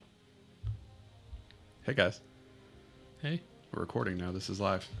Hey guys, Hey. we're recording now. This is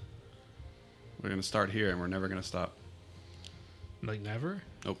live. We're gonna start here, and we're never gonna stop. Like never?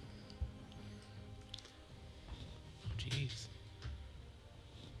 Nope. Jeez.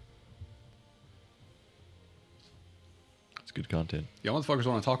 It's good content. Y'all motherfuckers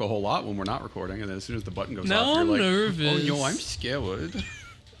want to talk a whole lot when we're not recording, and then as soon as the button goes Now off, you're I'm like, nervous. "Oh no, I'm scared."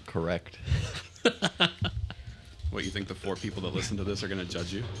 Correct. What, you think the 4 people that listen to this are gonna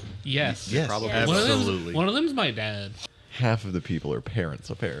judge you? Yes. Yes, Probably. absolutely. One of them's my dad. Half of the people are parents,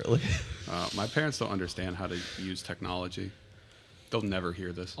 apparently. My parents don't understand how to use technology. They'll never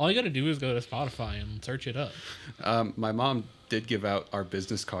hear this. All you gotta do is go to Spotify and search it up. My mom did give out our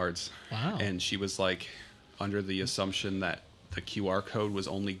business cards. Wow. And she was like, under the assumption that the QR code was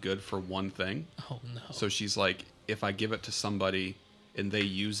only good for one thing. Oh no. So she's like, if I give it to somebody and they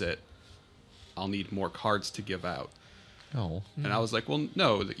use it, I'll need more cards to give out. Oh. And I was like, well,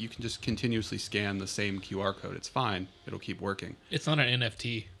 no, that you can just continuously scan the same QR code. It's fine. It'll keep working. It's not an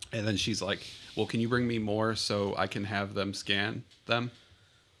NFT. And then she's like, well, can you bring me more so I can have them scan them?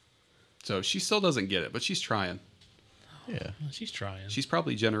 So she still doesn't get it, but she's trying. Yeah. Well, she's trying. She's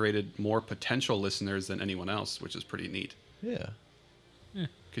probably generated more potential listeners than anyone else, which is pretty neat. Yeah.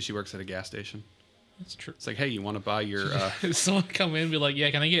 Because she works at a gas station. That's true. It's like, hey, you want to buy your... Someone come in and be like,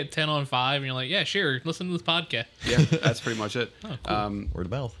 yeah, can I get 10 on 5? And you're like, yeah, sure. Listen to this podcast. Yeah, that's pretty much it. Oh, cool. Word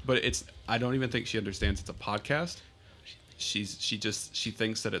of mouth. But I don't even think she understands it's a podcast. She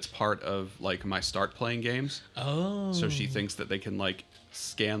thinks that it's part of like my start playing games. Oh. So she thinks that they can like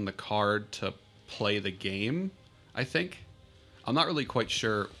scan the card to play the game, I think. I'm not really quite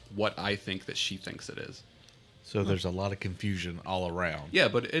sure what I think that she thinks it is. So there's a lot of confusion all around. Yeah,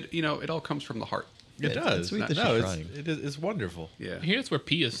 but it all comes from the heart. It Yeah, does. it's sweet that No, she's trying. it's wonderful. Yeah. Here's where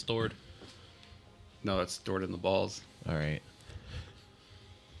pee is stored. No, it's stored in the balls. All right.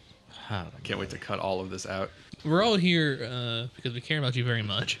 I can't wait to cut all of this out. We're all here because we care about you very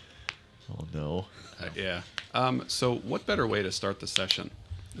much. Oh, no. Yeah. So what better way to start the session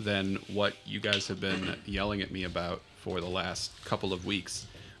than what you guys have been yelling at me about for the last couple of weeks,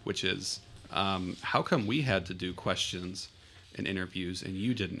 which is how come we had to do questions and interviews and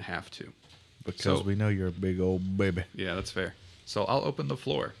you didn't have to? Because we know you're a big old baby. Yeah, that's fair. So I'll open the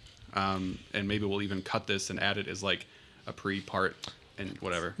floor, and maybe we'll even cut this and add it as like a pre-part and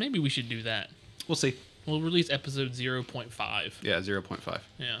whatever. Maybe we should do that. We'll see. We'll release episode 0.5. Yeah, 0.5.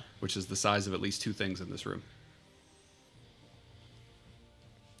 Yeah. Which is the size of at least 2 things in this room.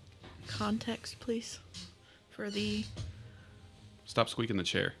 Context, please, for the... Stop squeaking the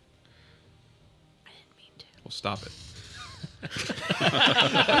chair. I didn't mean to. Well, stop it.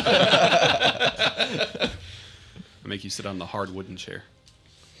 I'll make you sit on the hard wooden chair.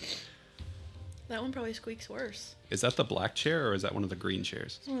 That one probably squeaks worse. Is that the black chair or is that one of the green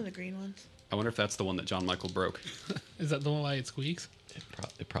chairs? It's one of the green ones. I wonder if that's the one that John Michael broke. Is that the one why it squeaks?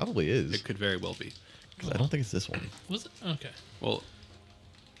 It probably is. It could very well be. 'Cause I don't think it's this one. Was it? Okay. Well,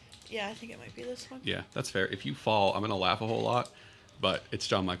 Yeah, I think it might be this one. yeah, that's fair. If you fall, I'm going to laugh a whole lot, but it's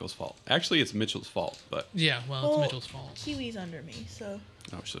John Michael's fault. Actually, it's Mitchell's fault, but... Yeah, well, it's Mitchell's fault. Kiwi's under me, so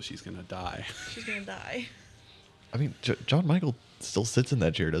Oh, so she's going to die. she's gonna die. I mean, John Michael still sits in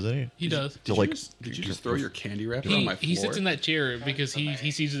that chair, doesn't he? He does. So, like, Did you just throw your candy wrapper on my floor? He sits in that chair because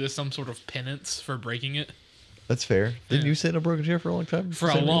he sees it as some sort of penance for breaking it. That's fair. Didn't Yeah. you sit in a broken chair for a long time? For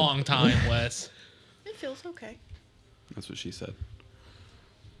a Same long time, Wes. It feels okay. That's what she said.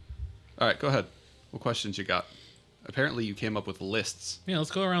 All right, go ahead. What questions you got? Apparently, you came up with lists. Yeah,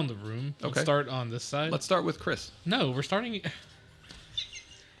 let's go around the room. Let's Okay. start on this side. Let's start with Chris. No, we're starting...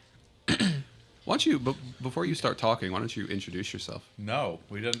 Why don't you, before you start talking, why don't you introduce yourself? No,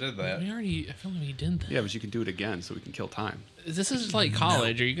 we done did that. We already... I feel like we did that. Yeah, but you can do it again so we can kill time. This is like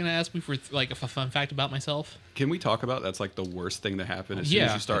college. Are you going to ask me for like a fun fact about myself? Can we talk about that's like the worst thing to happen as soon as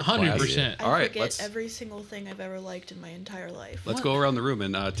Yeah, you start 100%. class? All right, forget let's every single thing I've ever liked in my entire life. let's go around the room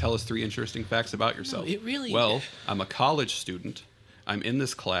and tell us 3 interesting facts about yourself. it really- Well, I'm a college student. I'm in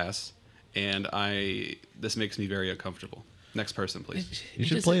this class, and this makes me very uncomfortable. Next person, please. You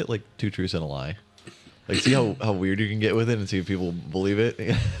should play it like 2 truths and a lie. Like, see how weird you can get with it and see if people believe it.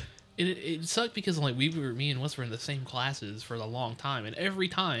 It sucked because like me and Wes were in the same classes for a long time, and every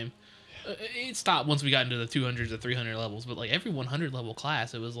time it stopped once we got into the 200 to 300 levels. But like every 100 level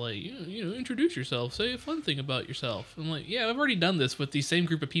class, it was like you know introduce yourself, say a fun thing about yourself. I'm like, yeah, I've already done this with the same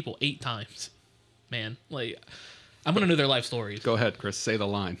group of people 8 times, man. Like I'm gonna know their life stories. Go ahead, Chris. Say the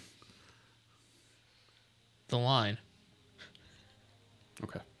line. The line.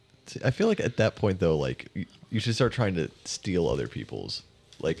 Okay. See, I feel like at that point, though, like, you should start trying to steal other people's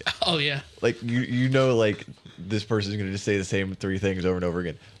Like, Oh yeah. like you know, like this person's gonna just say the same 3 things over and over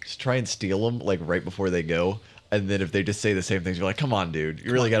again. Just try and steal them like right before they go, and then if they just say the same things, you're like, come on, dude,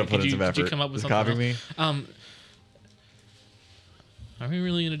 you really got to put in some effort. Did you come up with Just something copy else? me. Are we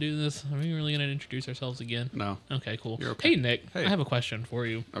really gonna do this? Are we really gonna introduce ourselves again? No. Okay, cool. You're okay. Hey Nick, Hey. I have a question for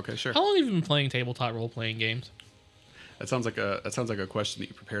you. Okay, sure. How long have you been playing tabletop role playing games? That sounds like a question that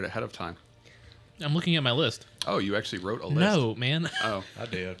you prepared ahead of time. I'm looking at my list. Oh, you actually wrote a list. No, man. Oh, I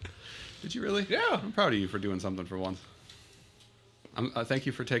did. did you really? Yeah. I'm proud of you for doing something for once. Thank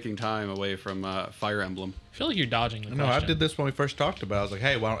you for taking time away from Fire Emblem. I feel like you're dodging the No, I question. did this when we first talked about it. I was like,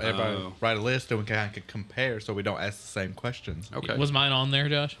 hey, why don't everybody Oh. write a list and we kind of compare so we don't ask the same questions. Okay. Was mine on there,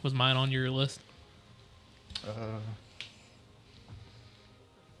 Josh? Was mine on your list?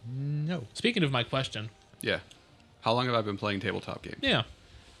 No. Speaking of my question, Yeah. How long have I been playing tabletop games? yeah.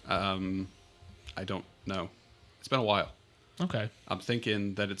 I don't know. It's been a while. Okay. I'm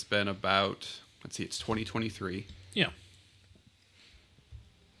thinking that it's been about, let's see, it's 2023. Yeah.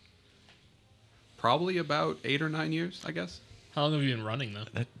 Probably about 8 or 9 years, I guess. How long have you been running though?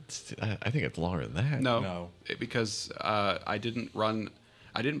 That's, I think it's longer than that. No. Because I didn't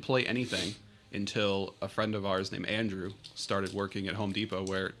play anything until a friend of ours named Andrew started working at Home Depot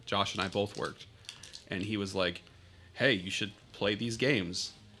where Josh and I both worked. And he was like, hey, you should play these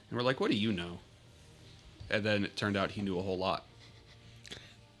games. And we're like, what do you know? And then it turned out he knew a whole lot.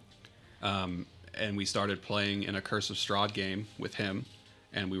 And we started playing in a Curse of Strahd game with him.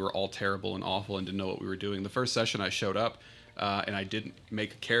 And we were all terrible and awful and didn't know what we were doing. The first session I showed up and I didn't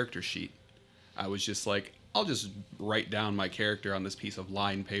make a character sheet. I was just like, I'll just write down my character on this piece of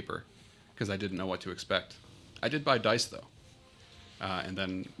lined paper because I didn't know what to expect. I did buy dice though. And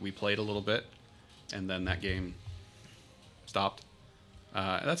then we played a little bit and then that game stopped.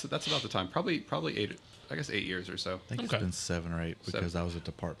 That's about the time. Probably 8, I guess 8 years or so. I think Okay. it's been 7 or 8 because 7. I was a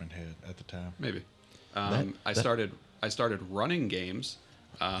department head at the time. Maybe. That- I started running games.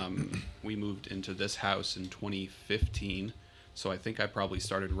 We moved into this house in 2015, so I think I probably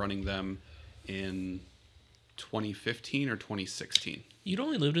started running them in 2015 or 2016 You'd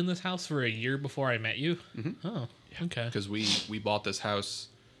only lived in this house for a year before I met you? Mm-hmm. Oh, okay. because we bought this house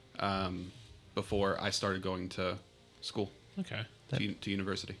before I started going to school Okay. to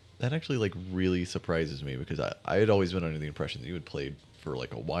university. That actually like really surprises me because I had always been under the impression that you had played for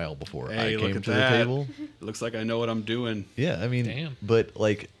like a while before Hey, I look came at to that. the table. It looks like I know what I'm doing. Yeah, I mean, Damn. but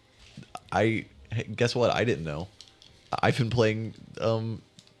like, hey, guess what? I didn't know. I've been playing Dungeons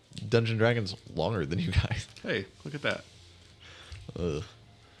and Dragons longer than you guys. Hey, look at that. Ugh.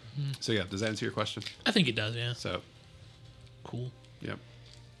 So yeah, does that answer your question? I think it does, yeah. So, Cool. yep.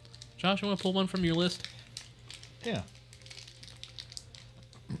 Josh, you want to pull one from your list? Yeah.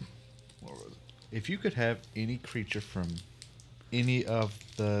 What was it? If you could have any creature from any of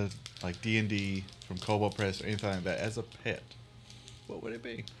the like D&D from Cobalt Press or anything like that as a pet, what would it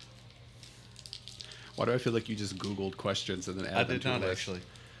be? Why do I feel like you just Googled questions and then added I them did to a not list? actually.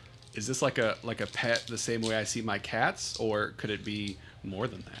 Is this like a pet the same way I see my cats, or could it be more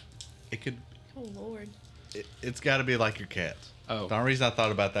than that? It could. Oh Lord. It's got to be like your cat. Oh. The only reason I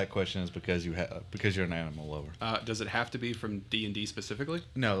thought about that question is because because you're an animal lover. Does it have to be from D&D specifically?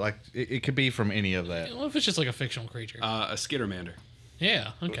 No, like it could be from any of that. What if it's just like a fictional creature? A Skittermander.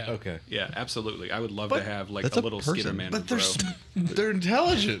 Yeah, okay. Okay. Yeah, absolutely. I would love But to have like that's a a little person. Skittermander But bro. they're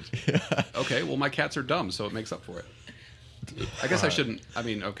intelligent. Okay, well my cats are dumb, so it makes up for it. I guess I shouldn't. I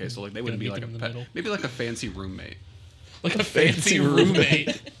mean, okay, so like they wouldn't be meet like a them in the pet. middle. Maybe like a fancy roommate. Like a fancy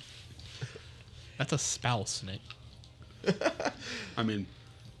roommate. That's a spouse, Nick. I mean,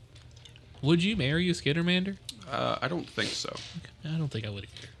 Would you marry a Skittermander? I don't think so. I don't think I would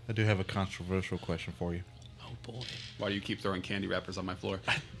either. I do have a controversial question for you. Oh boy. Why do you keep throwing candy wrappers on my floor?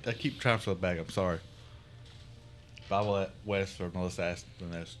 I keep trying to flip back. I'm sorry. But I will let Wes or Melissa ask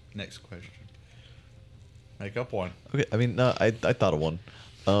the next question. Make up one. Okay, I mean, no, I thought of one.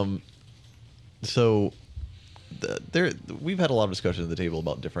 So we've had a lot of discussion at the table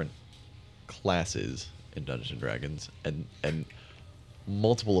about different classes in Dungeons and Dragons, and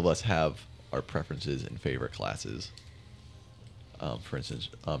multiple of us have our preferences and favorite classes. For instance,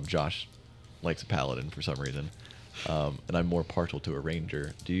 Josh likes a paladin for some reason, and I'm more partial to a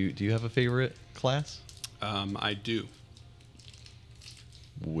ranger. Do you have a favorite class? I do.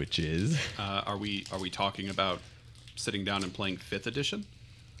 Which is? Are we talking about sitting down and playing 5th edition?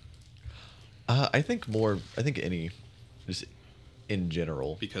 I think any, just in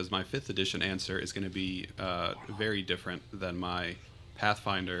general. Because my 5th edition answer is going to be very different than my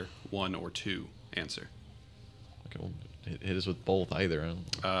Pathfinder 1 or 2 answer. Okay, well, hit us with both either.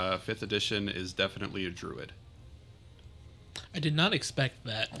 5th edition is definitely a druid. I did not expect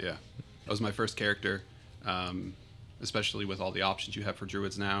that. Yeah, that was my first character, especially with all the options you have for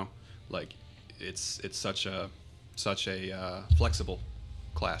druids now. Like, it's such a flexible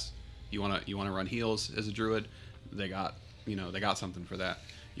class. You wanna run heals as a druid, they got something for that.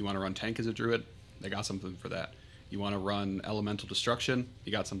 You want to run tank as a druid, they got something for that. You want to run elemental destruction,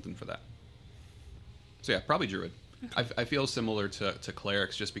 you got something for that. So yeah, probably druid. I feel similar to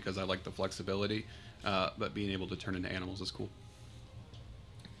clerics just because I like the flexibility, but being able to turn into animals is cool.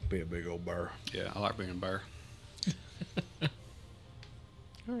 Be a big old bear. Yeah, I like being a bear.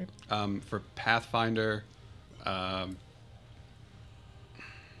 All right. For Pathfinder, I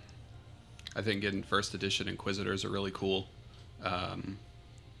think getting first edition Inquisitors are really cool.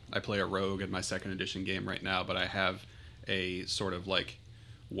 I play a rogue in my second edition game right now, but I have a sort of like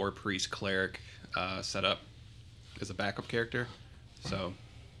war priest cleric set up as a backup character. So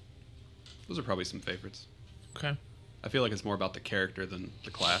those are probably some favorites. Okay. I feel like it's more about the character than the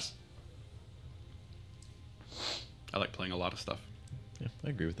class. I like playing a lot of stuff. Yeah, I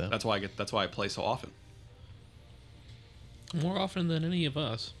agree with that. That's why I play so often. More often than any of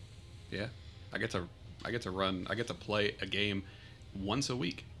us. Yeah. I get to play a game once a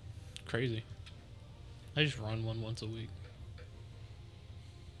week. Crazy. I just run one once a week.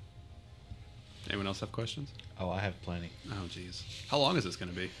 Anyone else have questions? Oh, I have plenty. Oh jeez. How long is this going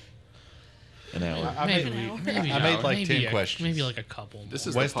to be? An hour. I Maybe, made, maybe I an made hour, like maybe 10 questions. Maybe like a couple. This more.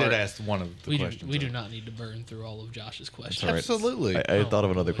 is Wes the part- did ask one of the questions. We do not need to burn through all of Josh's questions. all right. Absolutely. I thought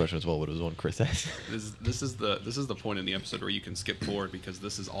of another question as well, but it was one Chris asked. This is the point in the episode where you can skip forward because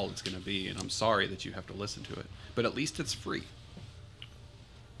this is all it's going to be, and I'm sorry that you have to listen to it, but at least it's free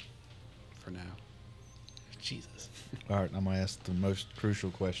for now. Jesus. All right, I'm going to ask the most crucial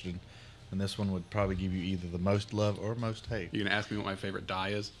question. And this one would probably give you either the most love or most hate. You gonna ask me what my favorite die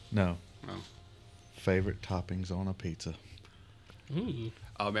is? No. Oh, Favorite toppings on a pizza. Ooh.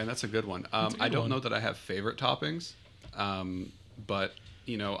 oh man, that's a good one. That's a good I don't one. know that I have favorite toppings, but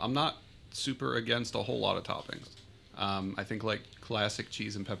I'm not super against a whole lot of toppings. I think like classic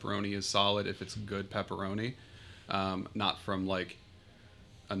cheese and pepperoni is solid if it's good pepperoni, not from like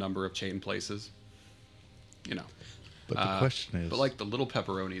a number of chain places. But the question is... But like the little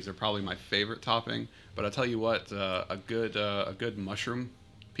pepperonis are probably my favorite topping. But I'll tell you what, a good mushroom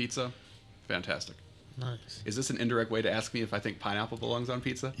pizza, fantastic. Nice. Is this an indirect way to ask me if I think pineapple belongs on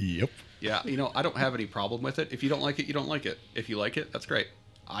pizza? Yep. Yeah, I don't have any problem with it. If you don't like it, you don't like it. If you like it, that's great.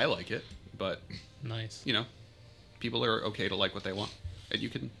 I like it, but Nice. people are okay to like what they want, and you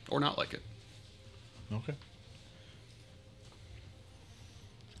can or not like it. Okay.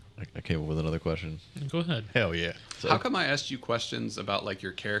 I came up with another question. Go ahead. Hell yeah. So, How come I asked you questions about like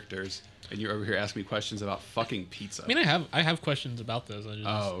your characters, and you're over here asking me questions about fucking pizza? I mean, I have questions about those. I just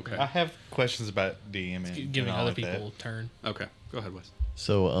Oh, okay. I have questions about DM and giving and all other like that. people a turn. Okay, go ahead, Wes.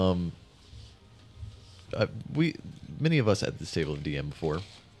 So, many of us at this table have DM before.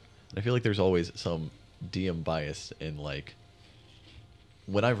 And I feel like there's always some DM bias in like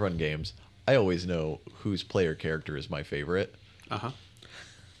when I've run games. I always know whose player character is my favorite, Uh huh.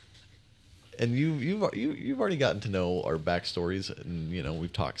 and you've already gotten to know our backstories, and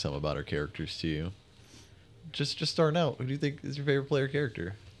we've talked some about our characters to you. Just starting out, who do you think is your favorite player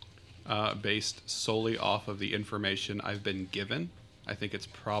character? Based solely off of the information I've been given, I think it's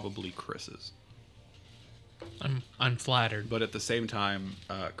probably Chris's. I'm flattered. But at the same time,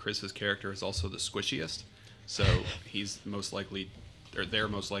 Chris's character is also the squishiest, so he's most likely, or they're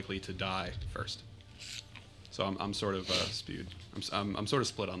most likely to die first. So I'm sort of spewed. I'm sort of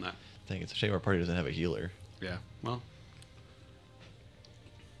split on that. Dang, it's a shame our party doesn't have a healer. Yeah. Well,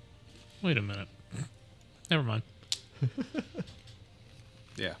 Wait a minute. Never mind.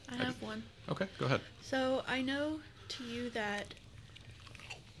 yeah. I have one. Okay, go ahead. So I know to you that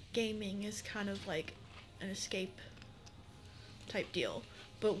gaming is kind of like an escape type deal,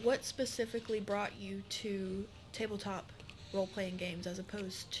 but what specifically brought you to tabletop role-playing games as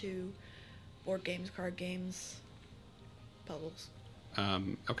opposed to board games, card games, puzzles?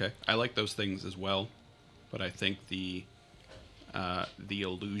 Okay, I like those things as well, but I think the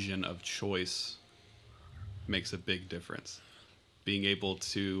illusion of choice makes a big difference. Being able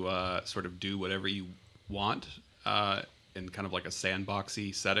to sort of do whatever you want in kind of like a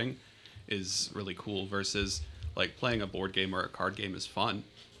sandboxy setting is really cool versus like playing a board game or a card game is fun,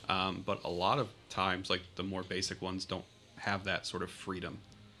 but a lot of times like the more basic ones don't have that sort of freedom,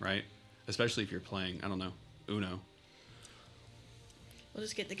 right? Especially if you're playing, I don't know, Uno. We'll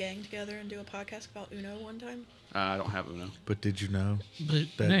just get the gang together and do a podcast about Uno one time. I don't have Uno. But did you know But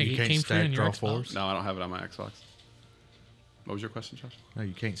that no, you it can't came free stack on your draw Xbox. fours? No, I don't have it on my Xbox. What was your question, Josh? No,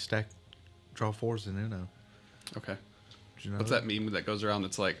 you can't stack draw fours in Uno. Okay. Did you know What's that meme that goes around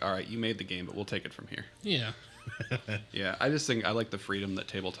that's like, all right, you made the game, but we'll take it from here. Yeah. Yeah, I just think I like the freedom that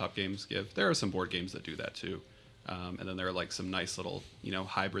tabletop games give. There are some board games that do that too. And then there are like some nice little,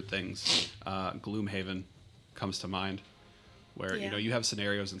 hybrid things. Gloomhaven comes to mind, where, Yeah. you have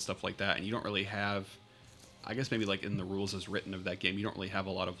scenarios and stuff like that, and you don't really have, I guess maybe like in the rules as written of that game, you don't really have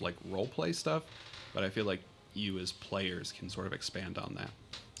a lot of like role play stuff, but I feel like you as players can sort of expand on that.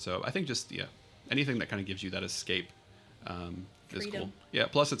 So I think just, anything that kind of gives you that escape is cool. Freedom. Yeah,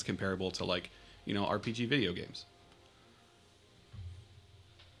 plus it's comparable to like, RPG video games.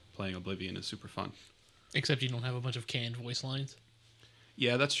 Playing Oblivion is super fun. Except you don't have a bunch of canned voice lines.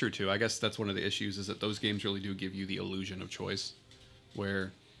 Yeah, that's true too. I guess that's one of the issues is that those games really do give you the illusion of choice,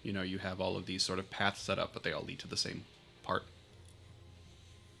 where you have all of these sort of paths set up, but they all lead to the same part.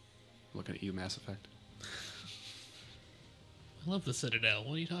 Looking at you, Mass Effect. I love the Citadel.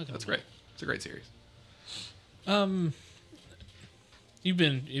 What are you talking That's about? great. It's a great series. I'm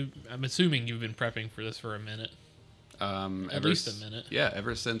assuming you've been prepping for this for a minute. At least a minute. Yeah,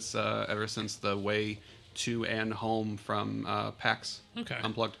 ever since the way to and home from PAX Okay.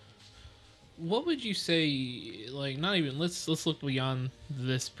 Unplugged. What would you say? Like, not even. Let's look beyond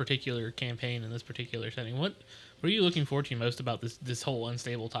this particular campaign and this particular setting. What are you looking forward to most about this whole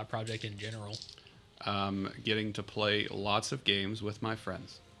Unstable Top project in general? Getting to play lots of games with my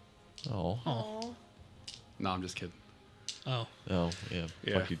friends. Oh. Aw. No, I'm just kidding. Oh, Oh, yeah.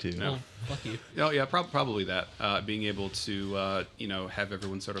 Yeah. Fuck you too. No. well, fuck you. Oh yeah, probably that. Being able to have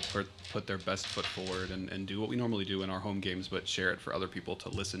everyone sort of put their best foot forward and do what we normally do in our home games, but share it for other people to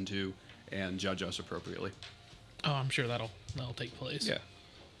listen to and judge us appropriately. Oh, I'm sure that'll take place. Yeah.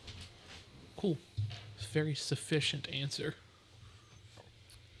 Cool. It's a very sufficient answer.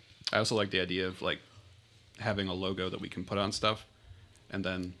 I also like the idea of like having a logo that we can put on stuff, and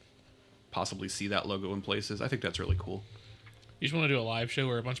then possibly see that logo in places. I think that's really cool. You just want to do a live show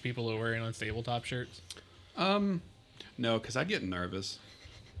where a bunch of people are wearing Unstable Top shirts? No, because I'd get nervous.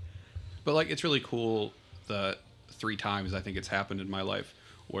 But like, it's really cool. The 3 times I think it's happened in my life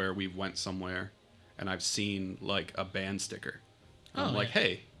where we went somewhere and I've seen like a band sticker. And I'm Oh, like, yeah.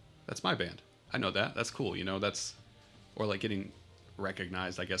 hey, that's my band. I know that. That's cool. That's, or like getting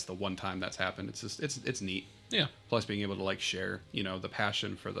recognized. I guess the one time that's happened, it's just it's neat. Yeah. Plus being able to like share, the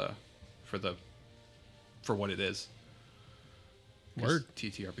passion for what it is. 'Cause Word.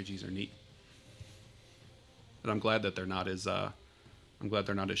 TTRPGs are neat. But I'm glad that they're not as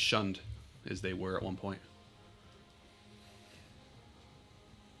shunned as they were at one point.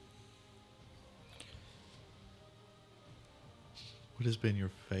 What has been your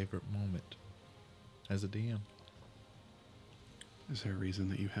favorite moment as a DM? Is there a reason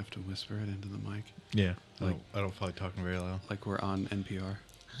that you have to whisper it into the mic? Yeah. Like- I don't feel like talking very loud. Like we're on NPR?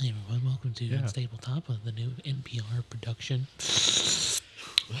 Hi everyone, welcome to Yeah. Unstable Top of the new NPR production.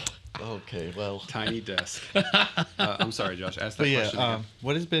 Okay, well. Tiny desk. I'm sorry, Josh. Ask that But question yeah, again.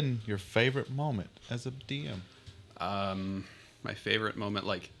 what has been your favorite moment as a DM? My favorite moment,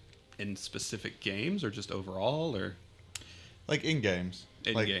 like in specific games or just overall, or Like in games.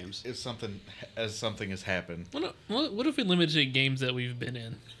 In Like, games. If something has happened. What if we limited games that we've been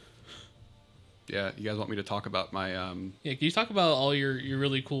in? yeah, you guys want me to talk about my Yeah, can you talk about all your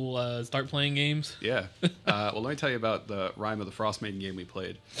really cool start playing games? yeah. Well, let me tell you about the Rime of the Frost Maiden game we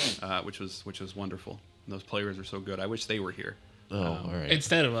played, which was wonderful. And those players are so good. I wish they were here. Oh, all right.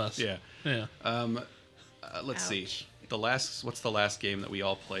 Instead of us. Yeah. Yeah. Let's see. Ouch. What's the last game that we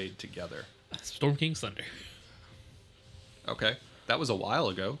all played together? Storm King's Thunder. Okay, that was a while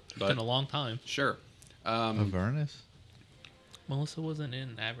ago, It's but been a long time. sure. Avernus? Melissa wasn't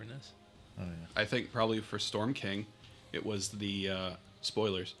in Avernus. Oh yeah. I think probably for Storm King, it was the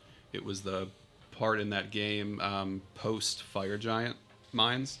spoilers. It was the part in that game post Fire Giant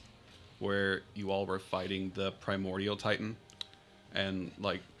Mines, where you all were fighting the Primordial Titan, and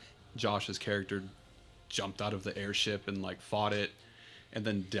like Josh's character jumped out of the airship and like fought it, and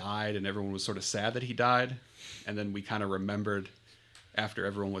then died, and everyone was sort of sad that he died, and then we kind of remembered after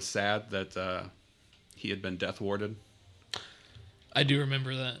everyone was sad that he had been death warded. I do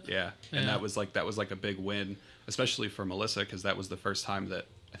remember that. Yeah, and Yeah. that was like a big win, especially for Melissa, because that was the first time that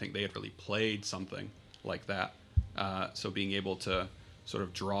I think they had really played something like that. So being able to sort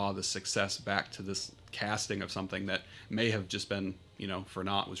of draw the success back to this casting of something that may have just been, for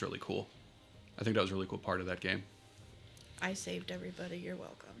naught was really cool. I think that was a really cool part of that game. I saved everybody. You're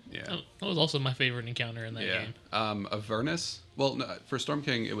welcome. Yeah. That was also my favorite encounter in that Yeah. game. Avernus. Well, no, for Storm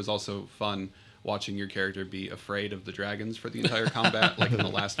King, it was also fun watching your character be afraid of the dragons for the entire combat, like in the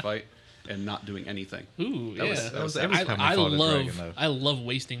last fight, and not doing anything. Ooh, That yeah. was- that was every time we I fought a love dragon, though. I love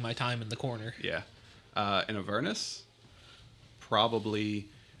wasting my time in the corner. Yeah. In Avernus, probably,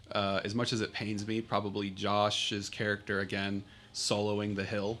 as much as it pains me, probably Josh's character again soloing the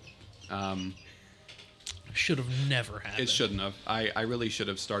hill. Should have never happened. It shouldn't have. I really should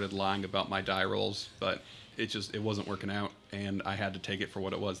have started lying about my die rolls, but it wasn't working out, and I had to take it for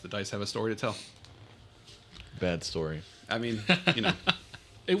what it was. The dice have a story to tell. Bad story. I mean, you know.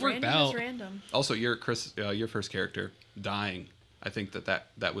 It worked Random out. is random. Also, your first character dying. I think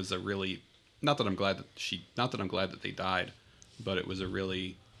that was a really not that I'm glad that they died, but it was a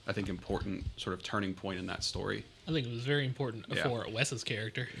really, I think, important sort of turning point in that story. I think it was very important Yeah. for Wes's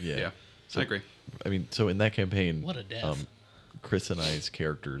character. Yeah. I agree. I mean, so in that campaign, What a death. Chris and I's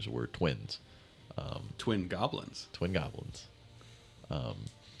characters were twins, Twin goblins. twin goblins.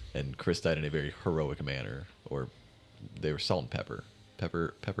 And Chris died in a very heroic manner, or they were salt and pepper.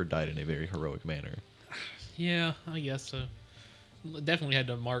 Pepper died in a very heroic manner. Yeah, I guess so. Definitely had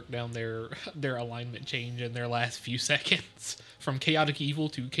to mark down their alignment change in their last few seconds from chaotic evil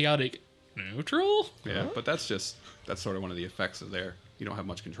to chaotic neutral. Yeah, but that's sort of one of the effects of there. You don't have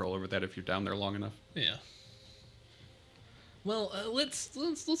much control over that if you're down there long enough. Yeah. Well, let's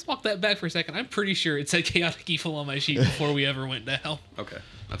walk that back for a second. I'm pretty sure it said chaotic evil on my sheet before we ever went down. Okay,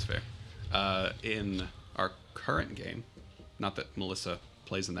 that's fair. In our current game, not that Melissa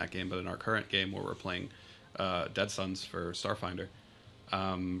plays in that game, but in our current game where we're playing Dead Sons for Starfinder,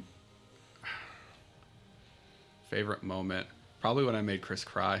 favorite moment probably when I made Chris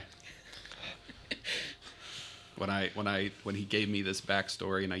cry. When he gave me this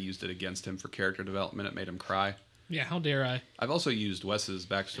backstory and I used it against him for character development, it made him cry. Yeah, how dare I? I've also used Wes's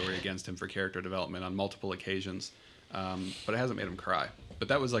backstory against him for character development on multiple occasions, but it hasn't made him cry. But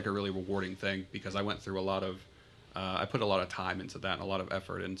that was like a really rewarding thing because I went through I put a lot of time into that and a lot of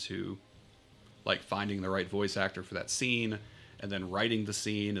effort into like finding the right voice actor for that scene and then writing the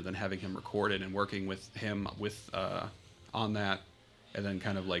scene and then having him record it and working with him on that and then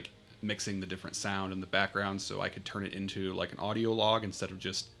kind of like mixing the different sound in the background so I could turn it into like an audio log instead of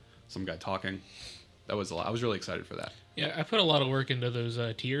just some guy talking. That was a lot. I was really excited for that. Yeah, I put a lot of work into those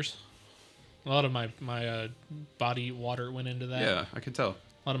tears. A lot of my body water went into that. Yeah, I can tell.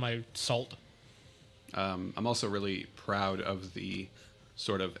 A lot of my salt. I'm also really proud of the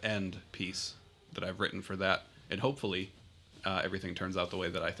sort of end piece that I've written for that, and hopefully everything turns out the way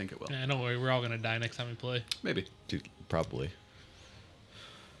that I think it will. Yeah, don't worry, we're all gonna die next time we play. Maybe. Dude, probably.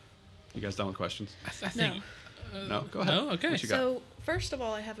 You guys done with questions? I think. No? Go ahead. No? Okay. What you got? So, first of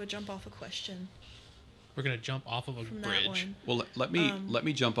all, I have a jump off a question We're gonna jump off of a from that bridge. one. Well, let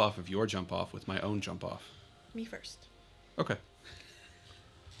me jump off of your jump off with my own jump off. Me first. Okay.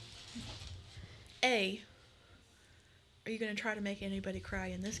 A, are you going to try to make anybody cry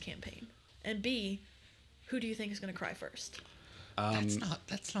in this campaign? And B, who do you think is going to cry first? That's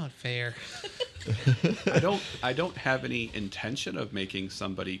not fair. I don't have any intention of making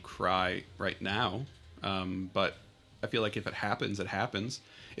somebody cry right now, but I feel like if it happens, it happens.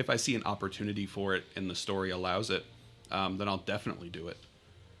 If I see an opportunity for it and the story allows it, then I'll definitely do it.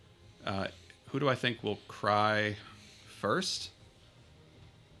 Who do I think will cry first?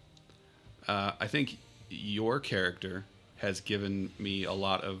 I think your character has given me a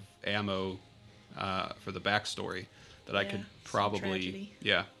lot of ammo for the backstory that I Yeah, could some probably. tragedy.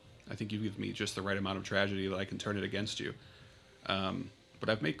 Yeah, I think you give me just the right amount of tragedy that I can turn it against you. But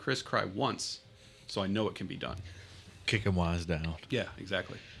I've made Chris cry once, so I know it can be done. Kick him while he's down. Yeah,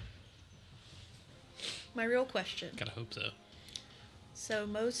 exactly. My real question. Gotta hope so. So,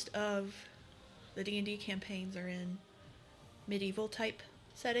 most of the D&D campaigns are in medieval type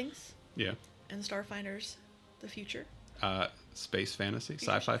settings, Yeah. and Starfinder's the future. Space fantasy,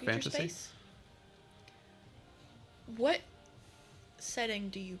 Future- sci-fi future fantasy. space. What setting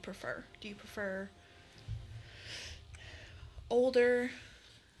do you prefer? Do you prefer older,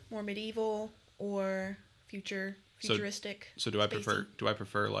 more medieval, or futuristic? So do I spacey?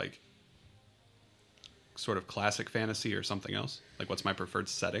 prefer like sort of classic fantasy or something else? Like what's my preferred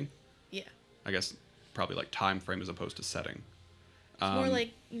setting? Yeah. I guess probably like time frame as opposed to setting. It's more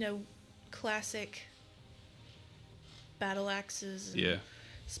like, classic battle axes and Yeah.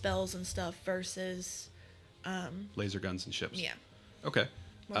 spells and stuff versus Laser guns and ships. yeah, Okay.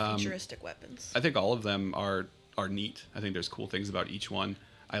 more futuristic weapons. I think all of them are neat. I think there's cool things about each one.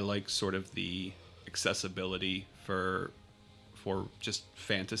 I like sort of the accessibility for just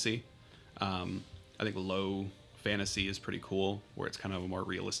fantasy. I think low fantasy is pretty cool, where it's kind of a more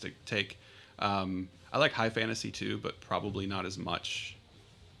realistic take. I like high fantasy too, but probably not as much.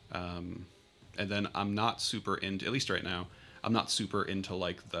 And then I'm not super into, at least right now, I'm not super into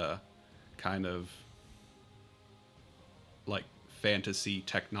like the kind of like fantasy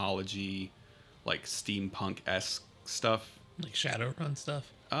technology, like steampunk-esque stuff. Like Shadowrun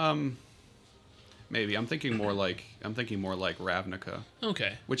stuff. Maybe I'm thinking more like Ravnica,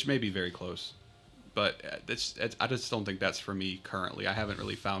 Okay. which may be very close, but I just don't think that's for me currently. I haven't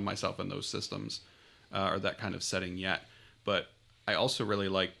really found myself in those systems or that kind of setting yet. But I also really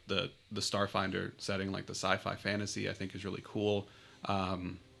like the Starfinder setting, like the sci-fi fantasy. I think is really cool,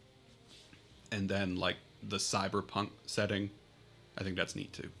 and then like the cyberpunk setting, I think that's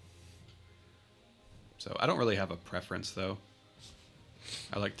neat too. So I don't really have a preference though.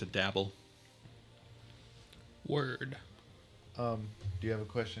 I like to dabble. Word. Do you have a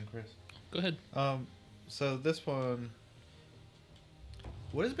question, Chris? Go ahead. So this one,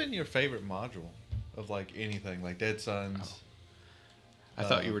 what has been your favorite module of like anything, like Dead Suns? I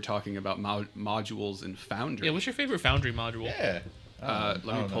thought you were talking about modules in Foundry. Yeah, what's your favorite Foundry module? Yeah. Let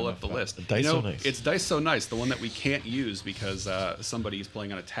me pull up the list. Dice So Nice. It's Dice So Nice, the one that we can't use because somebody's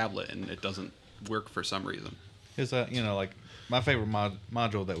playing on a tablet and it doesn't work for some reason. Because like my favorite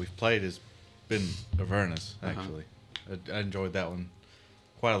module that we've played has been Avernus. Actually, I enjoyed that one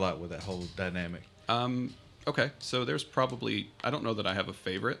quite a lot with that whole dynamic. Okay, so there's probably, I don't know that I have a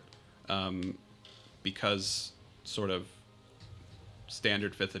favorite, because sort of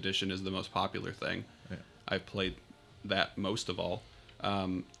standard 5th edition is the most popular thing. Yeah. I've played that most of all.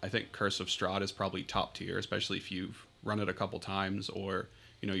 I think Curse of Strahd is probably top tier, especially if you've run it a couple times or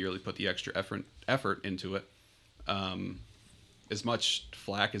you really put the extra effort into it. As much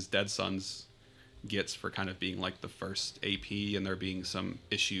flack as Dead Suns gets for kind of being like the first AP and there being some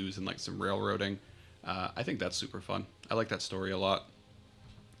issues and like some railroading, I think that's super fun. I like that story a lot.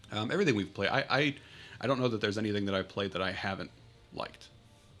 Everything we've played, I don't know that there's anything that I've played that I haven't liked.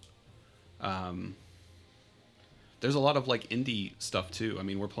 There's a lot of like indie stuff too. I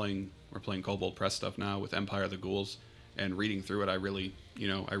mean, we're playing Kobold Press stuff now with Empire of the Ghouls, and reading through it, I really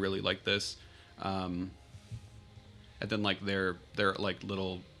like this. And then like they're like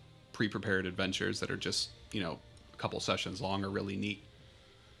little pre-prepared adventures that are just a couple sessions long are really neat.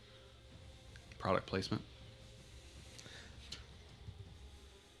 Product placement.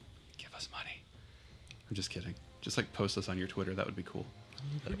 Give us money. I'm just kidding. Just like post us on your Twitter. That would be cool.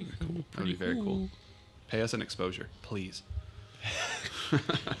 That would be very cool. Pay us an exposure, please.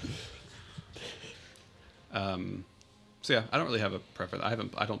 So yeah, I don't really have a preference.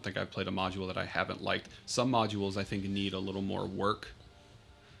 I don't think I've played a module that I haven't liked. Some modules I think need a little more work,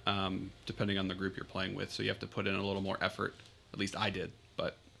 depending on the group you're playing with. So you have to put in a little more effort. At least I did,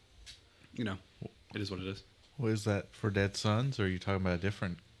 but it is what it is. What is that for Dead Suns, or are you talking about a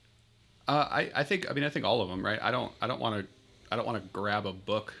different? I think all of them, right? I don't want to grab a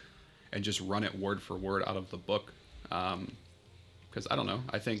book and just run it word for word out of the book, because I don't know.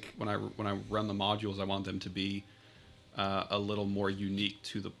 I think when I run the modules, I want them to be a little more unique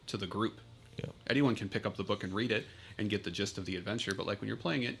to the group. Yeah. Anyone can pick up the book and read it and get the gist of the adventure, but like when you're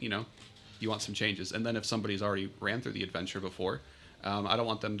playing it, you want some changes. And then if somebody's already ran through the adventure before, I don't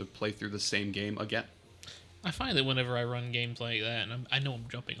want them to play through the same game again. I find that whenever I run games like that, and I know I'm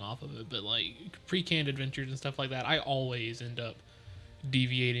jumping off of it, but like pre-canned adventures and stuff like that, I always end up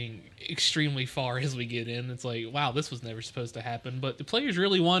deviating extremely far as we get in. It's like, wow, this was never supposed to happen, but the players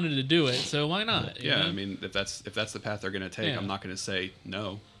really wanted to do it, so why not? Yeah, I mean, if that's the path they're going to take, Yeah. I'm not going to say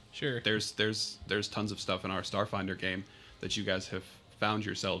no. Sure. There's tons of stuff in our Starfinder game that you guys have found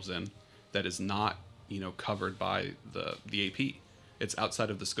yourselves in that is not covered by the AP. It's outside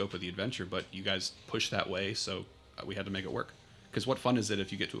of the scope of the adventure, but you guys push that way, so we had to make it work. Because what fun is it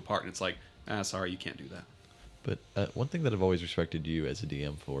if you get to a part and it's like, sorry, you can't do that. But one thing that I've always respected you as a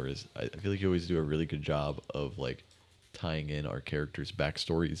DM for is I feel like you always do a really good job of like tying in our characters'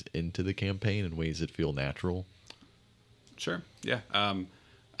 backstories into the campaign in ways that feel natural. Sure. Yeah.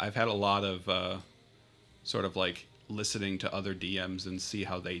 I've had a lot of sort of like listening to other DMs and see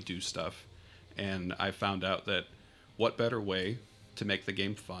how they do stuff, and I found out that what better way to make the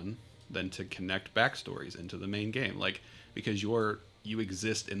game fun than to connect backstories into the main game, like because you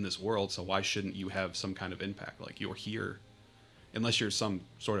exist in this world, so why shouldn't you have some kind of impact? Like you're here, unless you're some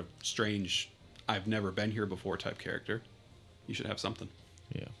sort of strange I've never been here before type character, you should have something.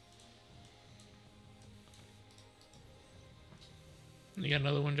 Yeah. You got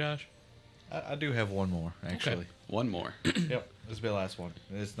another one, Josh? I do have one more actually. Okay. One more. Yep, this will be the last one.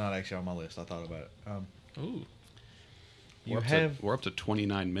 It's not actually on my list. I thought about it. Ooh, We're up to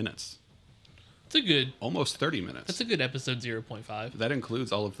 29 minutes. it's a good. Almost 30 minutes. That's a good episode 0.5. That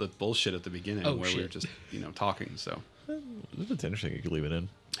includes all of the bullshit at the beginning Oh, where we were shit. just, talking. So, If it's interesting, you could leave it in.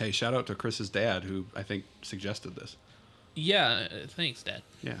 hey, shout out to Chris's dad who I think suggested this. Yeah, thanks, Dad.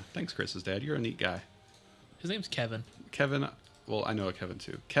 Yeah, thanks, Chris's dad. You're a neat guy. His name's Kevin. Kevin, well, I know a Kevin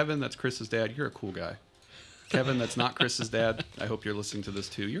too. Kevin, that's Chris's dad. You're a cool guy. Kevin, that's not Chris's dad. I hope you're listening to this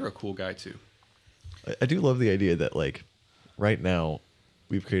too. You're a cool guy too. I do love the idea that, like, right now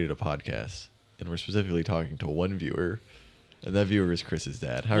we've created a podcast and we're specifically talking to one viewer, and that viewer is Chris's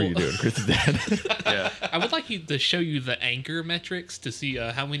dad. How are you doing, Chris's dad? Yeah. I would like you to show you the anchor metrics to see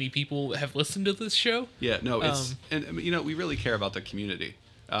how many people have listened to this show. Yeah, no, it's and you know, we really care about the community.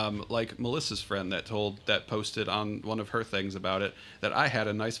 Like Melissa's friend that posted on one of her things about it that I had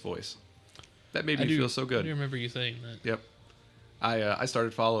a nice voice. That made me feel so I good. do remember you saying that. Yep. I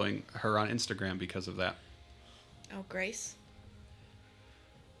started following her on Instagram because of that. Oh, Grace.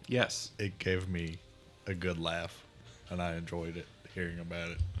 Yes. It gave me a good laugh, and I enjoyed it, hearing about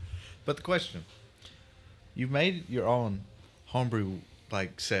it. But the question, you made your own homebrew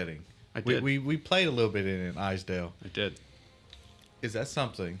like setting. I did. We played a little bit in Isdale. I did. Is that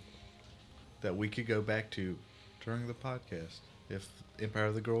something that we could go back to during the podcast if Empire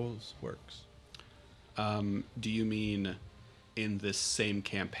of the Girls works? Do you mean in this same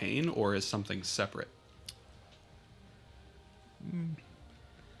campaign or is something separate?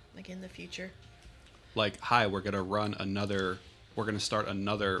 Like in the future. Like, hi, we're gonna start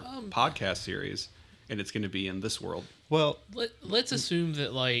another podcast series, and it's gonna be in this world. Well, Let's assume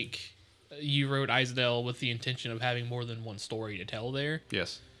that like you wrote Isdale with the intention of having more than one story to tell there.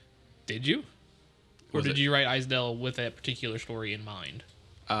 Yes. Did you? Or Was did it- you write Isdale with that particular story in mind?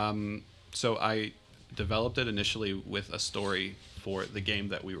 So I developed it initially with a story for the game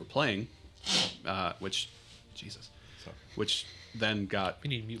that we were playing, which then got We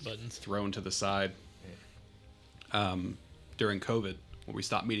need mute buttons. thrown to the side during COVID, when we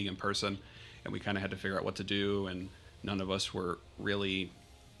stopped meeting in person, and we kind of had to figure out what to do, and none of us were really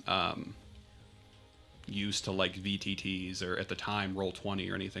used to like VTTs or at the time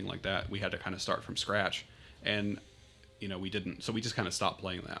Roll20 or anything like that. We had to kind of start from scratch, and we didn't, so we just kind of stopped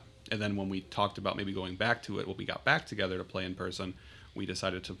playing that. And then when we talked about maybe going back to it, when we got back together to play in person, we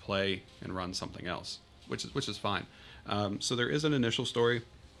decided to play and run something else, which is fine. So there is an initial story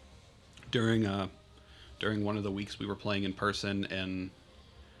during one of the weeks we were playing in person, and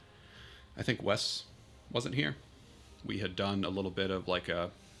I think Wes wasn't here. We had done a little bit of like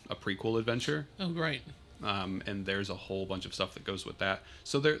a prequel adventure, Oh, right. and there's a whole bunch of stuff that goes with that.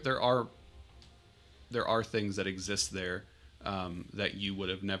 So there are things that exist there that you would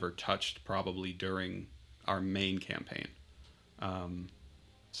have never touched probably during our main campaign.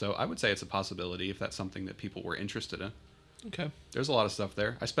 So I would say it's a possibility if that's something that people were interested in. Okay. There's a lot of stuff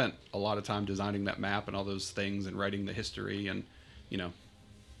there. I spent a lot of time designing that map and all those things and writing the history and,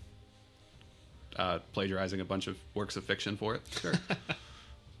 plagiarizing a bunch of works of fiction for it. Sure.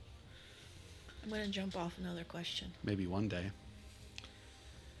 I'm going to jump off another question. Maybe one day.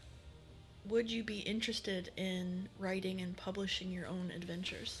 Would you be interested in writing and publishing your own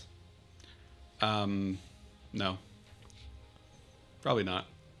adventures? No. Probably not.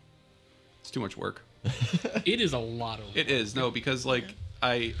 It's too much work. It is a lot of It is, no, because like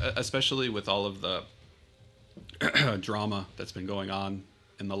I, especially with all of the drama that's been going on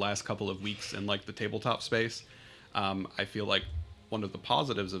in the last couple of weeks in like the tabletop space, I feel like one of the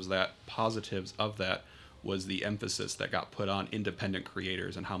positives of that was the emphasis that got put on independent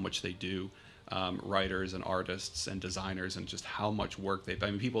creators and how much they do, writers and artists and designers, and just how much work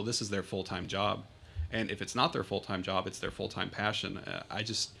people, this is their full-time job, and if it's not their full-time job, it's their full-time passion. I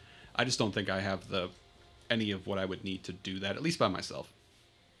just don't think I have any of what I would need to do that, at least by myself.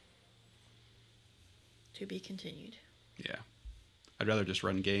 To be continued. Yeah. I'd rather just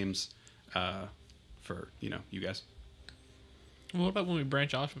run games for, you guys. What about when we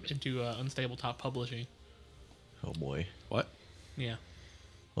branch off into unstable top publishing? Oh boy. What? Yeah.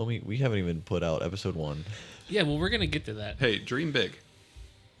 Well, we haven't even put out episode 1. Yeah, well, we're going to get to that. Hey, dream big.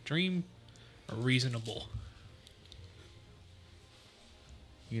 Dream reasonable.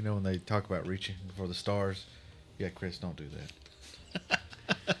 when they talk about reaching for the stars, yeah, Chris, don't do that.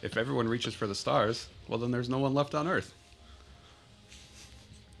 If everyone reaches for the stars, well, then there's no one left on Earth.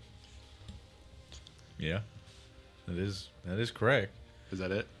 Yeah, that is correct. Is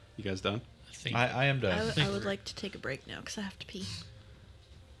that it? You guys done? I think. I am done. I would like to take a break now because I have to pee.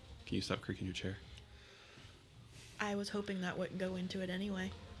 Can you stop creaking your chair? I was hoping that wouldn't go into it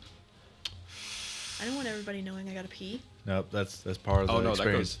anyway. I don't want everybody knowing I gotta pee. Nope, that's part of the Oh no,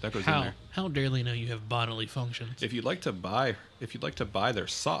 experience. that goes in how there. how dare they know you have bodily functions? If you'd like to buy their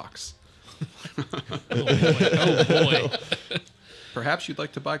socks, Oh boy. perhaps you'd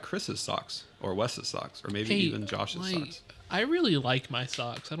like to buy Chris's socks or Wes's socks or maybe Hey, even Josh's socks. I really like my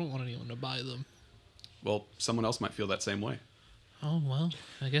socks. I don't want anyone to buy them. Well, someone else might feel that same way. Oh well,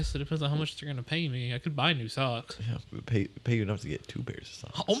 I guess it depends on how much they're gonna pay me. I could buy new socks. Yeah, pay you enough to get 2 pairs of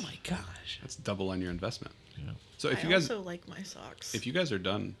socks. Oh my gosh. That's double on your investment. Yeah. So if I you guys also like my socks. if you guys are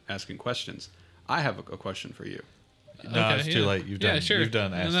done asking questions, I have a question for you. No, Okay, it's yeah. too late. You've Yeah, done. sure. You've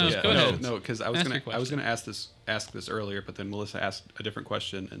done. No, Asked no, those go No, ahead. no, because I was Ask gonna your I was question. gonna ask this earlier, but then Melissa asked a different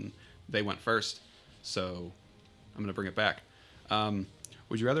question and they went first, so I'm gonna bring it back.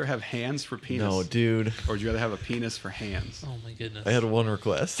 Would you rather have hands for penis, No, dude. or would you rather have a penis for hands? Oh my goodness. I had one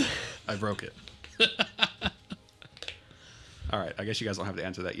request. I broke it. All right, I guess you guys don't have to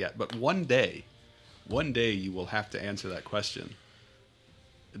answer that yet, but one day you will have to answer that question,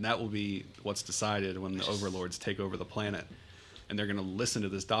 and that will be what's decided when the overlords take over the planet. And they're going to listen to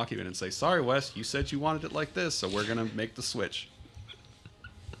this document and say, sorry, Wes, you said you wanted it like this, so we're going to make the switch.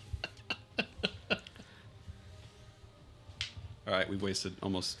 All right, we've wasted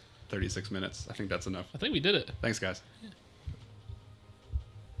almost 36 minutes. I think that's enough. I think we did it. Thanks, guys. Yeah.